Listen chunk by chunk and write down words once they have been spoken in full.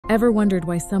Ever wondered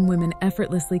why some women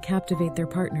effortlessly captivate their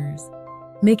partners,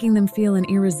 making them feel an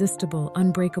irresistible,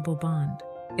 unbreakable bond?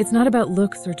 It's not about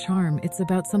looks or charm, it's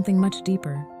about something much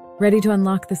deeper. Ready to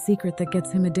unlock the secret that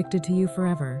gets him addicted to you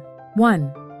forever?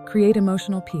 1. Create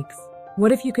emotional peaks.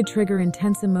 What if you could trigger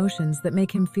intense emotions that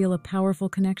make him feel a powerful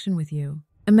connection with you?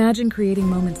 Imagine creating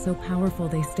moments so powerful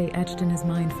they stay etched in his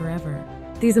mind forever.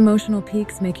 These emotional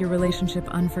peaks make your relationship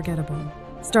unforgettable.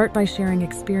 Start by sharing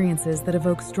experiences that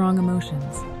evoke strong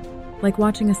emotions, like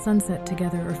watching a sunset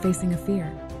together or facing a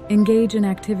fear. Engage in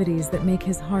activities that make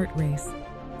his heart race.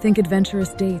 Think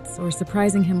adventurous dates or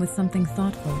surprising him with something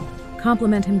thoughtful.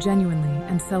 Compliment him genuinely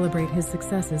and celebrate his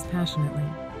successes passionately.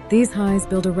 These highs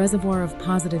build a reservoir of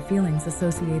positive feelings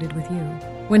associated with you.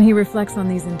 When he reflects on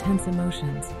these intense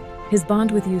emotions, his bond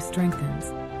with you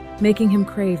strengthens, making him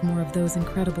crave more of those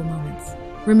incredible moments.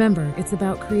 Remember, it's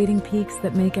about creating peaks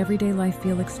that make everyday life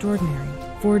feel extraordinary,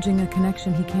 forging a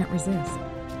connection he can't resist.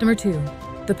 Number 2,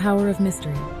 the power of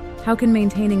mystery. How can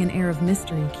maintaining an air of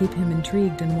mystery keep him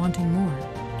intrigued and wanting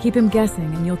more? Keep him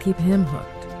guessing and you'll keep him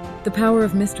hooked. The power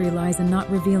of mystery lies in not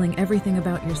revealing everything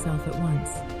about yourself at once.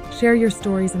 Share your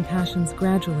stories and passions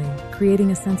gradually,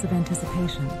 creating a sense of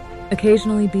anticipation.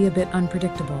 Occasionally be a bit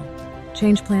unpredictable.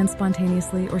 Change plans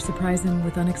spontaneously or surprise him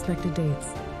with unexpected dates.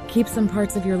 Keep some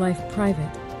parts of your life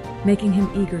private, making him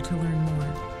eager to learn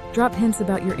more. Drop hints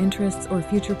about your interests or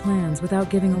future plans without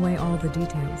giving away all the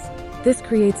details. This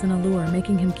creates an allure,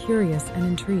 making him curious and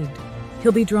intrigued.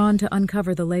 He'll be drawn to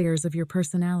uncover the layers of your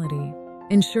personality,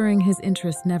 ensuring his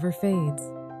interest never fades.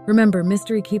 Remember,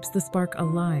 mystery keeps the spark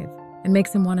alive and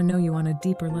makes him want to know you on a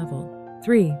deeper level.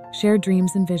 3. Shared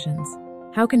dreams and visions.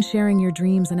 How can sharing your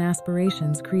dreams and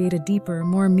aspirations create a deeper,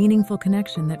 more meaningful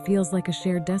connection that feels like a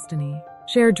shared destiny?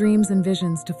 Share dreams and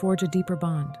visions to forge a deeper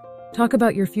bond. Talk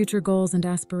about your future goals and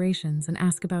aspirations and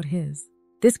ask about his.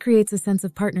 This creates a sense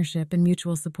of partnership and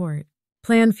mutual support.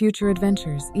 Plan future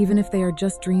adventures, even if they are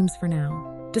just dreams for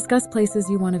now. Discuss places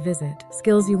you want to visit,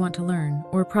 skills you want to learn,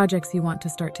 or projects you want to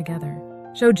start together.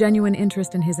 Show genuine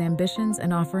interest in his ambitions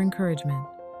and offer encouragement.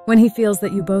 When he feels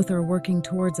that you both are working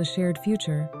towards a shared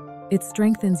future, it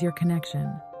strengthens your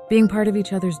connection. Being part of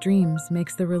each other's dreams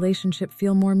makes the relationship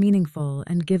feel more meaningful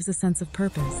and gives a sense of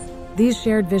purpose. These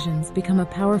shared visions become a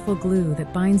powerful glue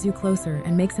that binds you closer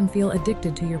and makes him feel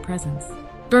addicted to your presence.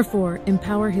 Number 4,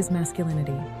 empower his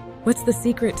masculinity. What's the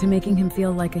secret to making him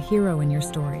feel like a hero in your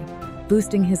story?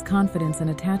 Boosting his confidence and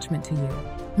attachment to you.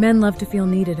 Men love to feel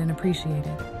needed and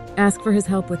appreciated. Ask for his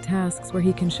help with tasks where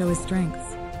he can show his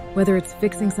strengths, whether it's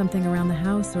fixing something around the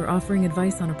house or offering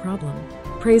advice on a problem.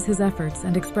 Praise his efforts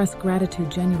and express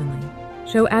gratitude genuinely.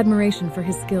 Show admiration for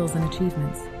his skills and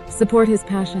achievements. Support his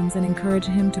passions and encourage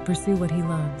him to pursue what he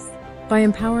loves. By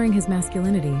empowering his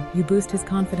masculinity, you boost his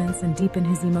confidence and deepen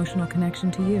his emotional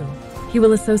connection to you. He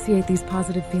will associate these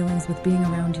positive feelings with being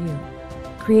around you,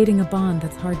 creating a bond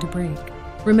that's hard to break.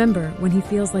 Remember, when he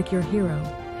feels like your hero,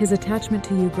 his attachment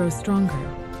to you grows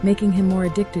stronger, making him more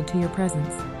addicted to your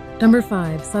presence. Number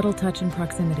 5, subtle touch and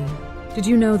proximity. Did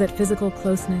you know that physical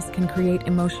closeness can create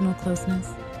emotional closeness?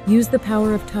 Use the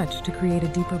power of touch to create a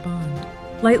deeper bond.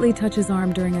 Lightly touch his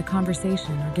arm during a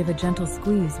conversation or give a gentle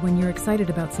squeeze when you're excited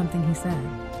about something he said.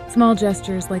 Small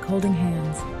gestures like holding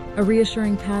hands, a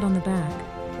reassuring pat on the back,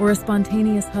 or a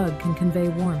spontaneous hug can convey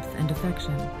warmth and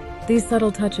affection. These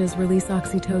subtle touches release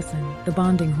oxytocin, the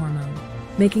bonding hormone,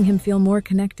 making him feel more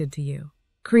connected to you.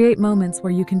 Create moments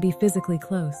where you can be physically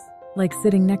close, like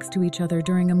sitting next to each other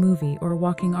during a movie or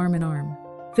walking arm in arm.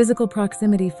 Physical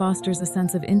proximity fosters a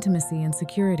sense of intimacy and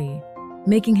security,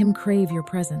 making him crave your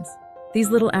presence. These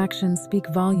little actions speak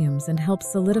volumes and help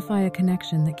solidify a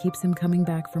connection that keeps him coming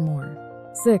back for more.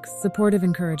 6. Supportive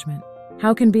encouragement.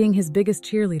 How can being his biggest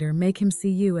cheerleader make him see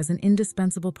you as an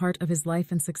indispensable part of his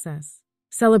life and success?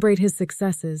 Celebrate his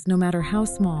successes, no matter how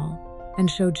small,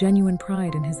 and show genuine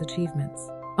pride in his achievements.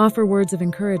 Offer words of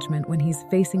encouragement when he's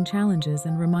facing challenges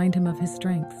and remind him of his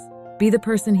strengths. Be the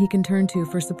person he can turn to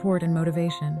for support and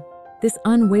motivation. This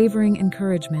unwavering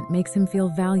encouragement makes him feel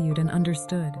valued and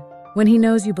understood. When he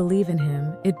knows you believe in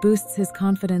him, it boosts his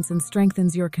confidence and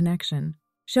strengthens your connection.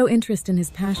 Show interest in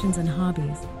his passions and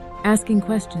hobbies, asking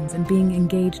questions and being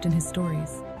engaged in his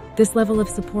stories. This level of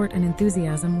support and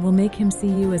enthusiasm will make him see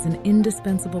you as an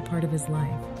indispensable part of his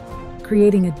life,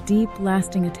 creating a deep,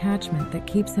 lasting attachment that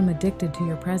keeps him addicted to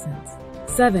your presence.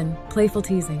 7. Playful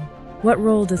teasing. What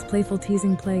role does playful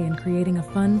teasing play in creating a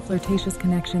fun, flirtatious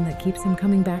connection that keeps him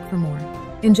coming back for more?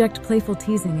 Inject playful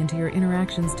teasing into your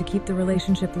interactions to keep the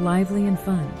relationship lively and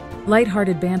fun.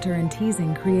 Lighthearted banter and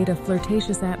teasing create a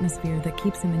flirtatious atmosphere that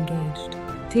keeps him engaged.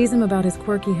 Tease him about his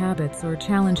quirky habits or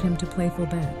challenge him to playful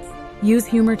bets. Use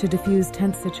humor to diffuse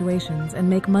tense situations and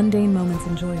make mundane moments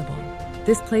enjoyable.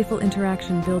 This playful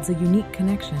interaction builds a unique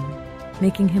connection,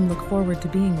 making him look forward to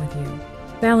being with you.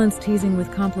 Balance teasing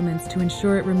with compliments to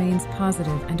ensure it remains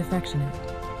positive and affectionate.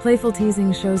 Playful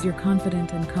teasing shows you're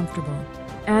confident and comfortable,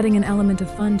 adding an element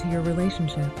of fun to your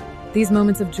relationship. These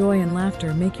moments of joy and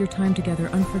laughter make your time together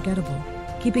unforgettable,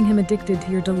 keeping him addicted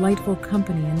to your delightful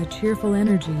company and the cheerful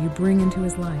energy you bring into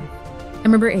his life.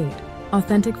 And number 8,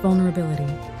 authentic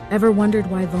vulnerability. Ever wondered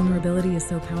why vulnerability is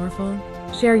so powerful?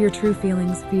 Share your true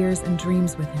feelings, fears, and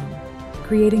dreams with him,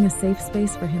 creating a safe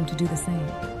space for him to do the same.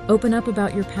 Open up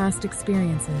about your past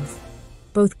experiences,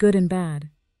 both good and bad,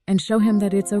 and show him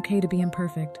that it's okay to be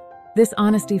imperfect. This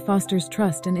honesty fosters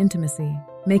trust and intimacy,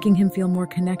 making him feel more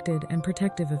connected and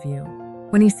protective of you.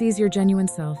 When he sees your genuine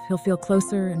self, he'll feel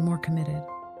closer and more committed.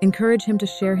 Encourage him to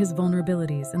share his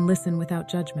vulnerabilities and listen without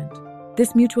judgment.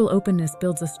 This mutual openness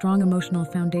builds a strong emotional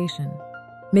foundation,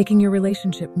 making your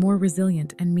relationship more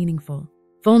resilient and meaningful.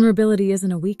 Vulnerability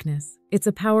isn't a weakness, it's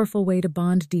a powerful way to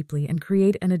bond deeply and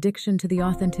create an addiction to the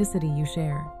authenticity you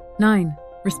share. 9.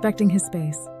 Respecting his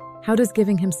space. How does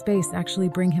giving him space actually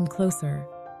bring him closer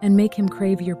and make him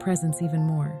crave your presence even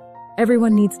more?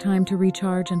 Everyone needs time to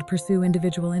recharge and pursue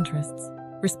individual interests.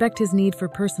 Respect his need for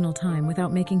personal time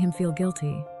without making him feel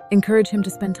guilty. Encourage him to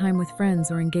spend time with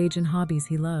friends or engage in hobbies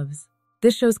he loves.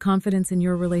 This shows confidence in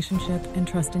your relationship and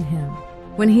trust in him.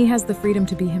 When he has the freedom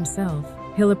to be himself,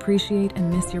 he'll appreciate and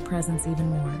miss your presence even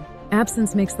more.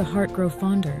 Absence makes the heart grow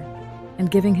fonder, and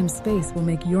giving him space will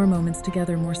make your moments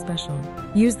together more special.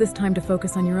 Use this time to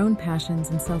focus on your own passions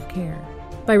and self-care.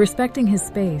 By respecting his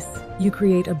space, you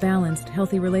create a balanced,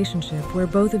 healthy relationship where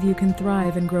both of you can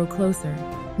thrive and grow closer,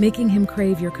 making him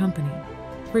crave your company.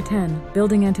 For 10,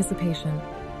 building anticipation.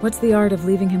 What's the art of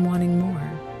leaving him wanting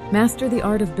more? Master the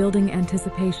art of building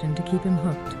anticipation to keep him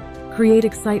hooked. Create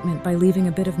excitement by leaving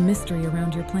a bit of mystery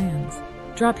around your plans.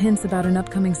 Drop hints about an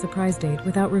upcoming surprise date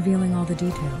without revealing all the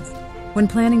details. When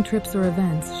planning trips or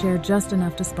events, share just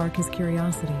enough to spark his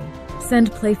curiosity. Send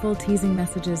playful, teasing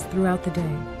messages throughout the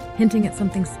day, hinting at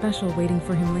something special waiting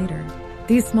for him later.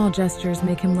 These small gestures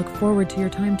make him look forward to your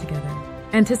time together.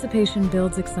 Anticipation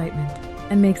builds excitement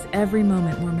and makes every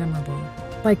moment more memorable.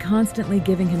 By constantly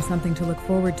giving him something to look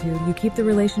forward to, you keep the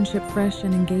relationship fresh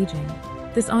and engaging.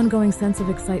 This ongoing sense of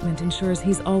excitement ensures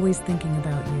he's always thinking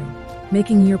about you,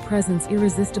 making your presence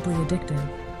irresistibly addictive.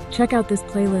 Check out this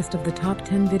playlist of the top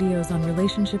 10 videos on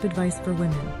relationship advice for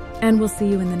women, and we'll see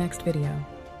you in the next video.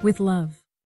 With love.